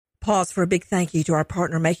Pause for a big thank you to our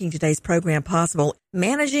partner making today's program possible.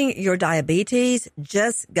 Managing your diabetes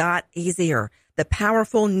just got easier. The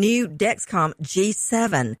powerful new Dexcom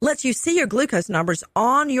G7 lets you see your glucose numbers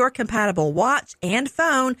on your compatible watch and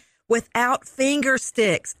phone without finger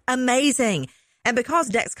sticks. Amazing. And because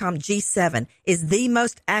Dexcom G7 is the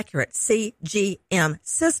most accurate CGM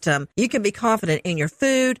system, you can be confident in your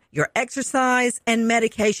food, your exercise, and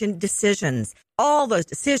medication decisions. All those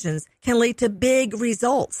decisions can lead to big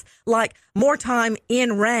results, like more time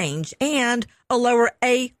in range and a lower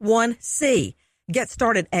A1C. Get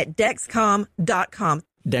started at Dexcom.com.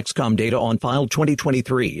 Dexcom data on file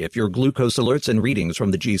 2023. If your glucose alerts and readings from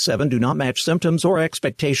the G7 do not match symptoms or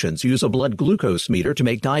expectations, use a blood glucose meter to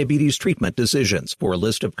make diabetes treatment decisions. For a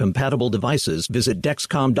list of compatible devices, visit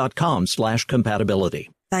Dexcom.com/compatibility.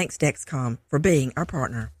 Thanks, Dexcom, for being our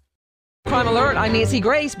partner. Crime Alert, I'm Nancy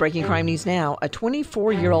Grace. Breaking crime news now. A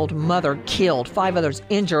 24-year-old mother killed, 5 others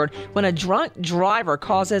injured when a drunk driver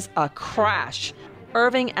causes a crash.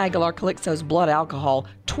 Irving Aguilar Calixto's blood alcohol,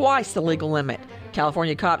 twice the legal limit.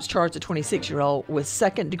 California cops charged a 26-year-old with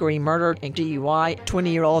second-degree murder and DUI.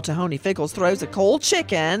 20-year-old Tahoni Fickles throws a cold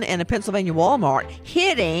chicken in a Pennsylvania Walmart,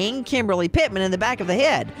 hitting Kimberly Pittman in the back of the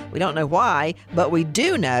head. We don't know why, but we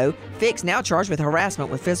do know Fix now charged with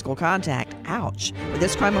harassment with physical contact. Ouch. With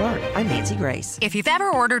this Crime Alert, I'm Nancy Grace. If you've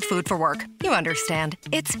ever ordered food for work, you understand.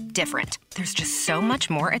 It's different. There's just so much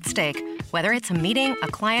more at stake. Whether it's a meeting, a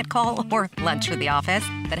client call, or lunch with the office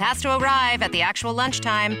that has to arrive at the actual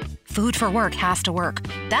lunchtime, food for work has to work.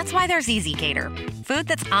 That's why there's EasyCater. Food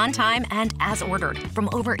that's on time and as ordered from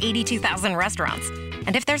over 82,000 restaurants.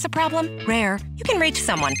 And if there's a problem, rare, you can reach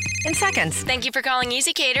someone in seconds. Thank you for calling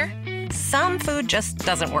EasyCater. Some food just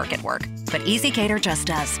doesn't work at work, but EasyCater just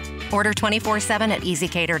does. Order 24/7 at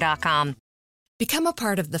EasyCater.com. Become a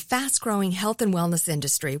part of the fast-growing health and wellness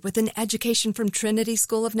industry with an education from Trinity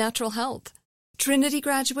School of Natural Health. Trinity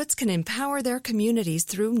graduates can empower their communities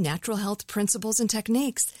through natural health principles and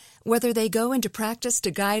techniques, whether they go into practice to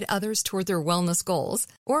guide others toward their wellness goals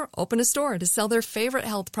or open a store to sell their favorite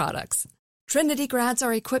health products. Trinity grads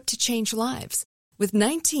are equipped to change lives with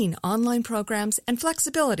 19 online programs and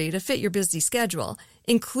flexibility to fit your busy schedule,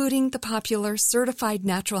 including the popular Certified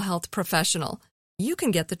Natural Health Professional. You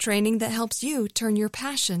can get the training that helps you turn your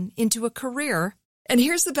passion into a career. And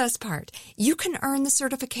here's the best part. You can earn the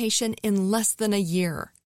certification in less than a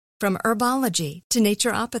year. From herbology to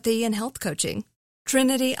naturopathy and health coaching,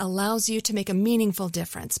 Trinity allows you to make a meaningful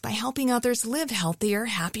difference by helping others live healthier,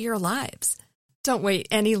 happier lives. Don't wait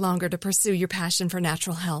any longer to pursue your passion for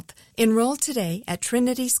natural health. Enroll today at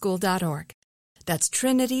trinityschool.org. That's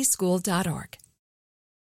trinityschool.org.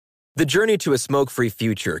 The journey to a smoke-free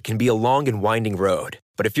future can be a long and winding road.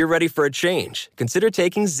 But if you're ready for a change, consider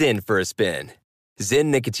taking Zyn for a spin. Zyn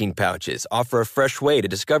nicotine pouches offer a fresh way to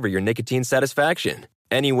discover your nicotine satisfaction.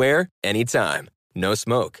 Anywhere, anytime. No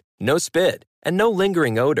smoke, no spit, and no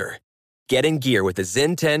lingering odor. Get in gear with the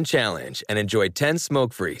Zyn 10 Challenge and enjoy 10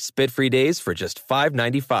 smoke-free, spit-free days for just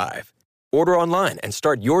 $5.95. Order online and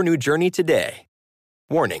start your new journey today.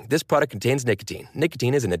 Warning, this product contains nicotine.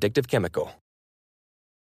 Nicotine is an addictive chemical.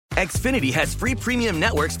 Xfinity has free premium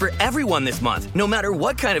networks for everyone this month, no matter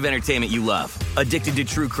what kind of entertainment you love. Addicted to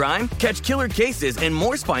true crime? Catch killer cases and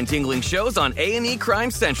more spine-tingling shows on A&E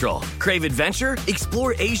Crime Central. Crave adventure?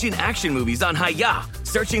 Explore Asian action movies on Hi-YAH.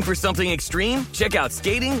 Searching for something extreme? Check out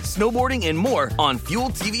skating, snowboarding, and more on Fuel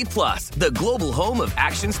TV Plus, the global home of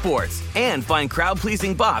action sports. And find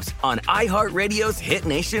crowd-pleasing bops on iHeartRadio's Hit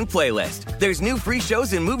Nation playlist. There's new free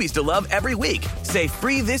shows and movies to love every week. Say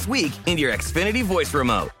free this week in your Xfinity voice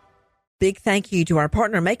remote. Big thank you to our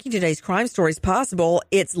partner making today's crime stories possible.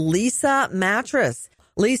 It's Leesa Mattress.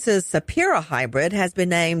 Leesa's Sapira Hybrid has been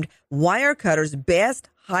named Wirecutter's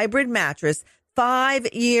best hybrid mattress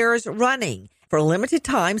 5 years running. For a limited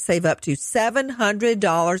time, save up to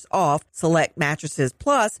 $700 off select mattresses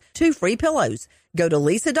plus 2 free pillows. Go to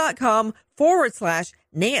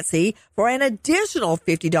Leesa.com/Nancy for an additional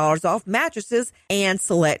 $50 off mattresses and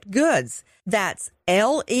select goods. That's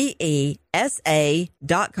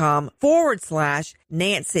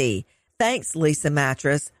LEESA.com/Nancy. Thanks, Leesa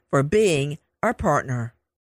Mattress, for being our partner.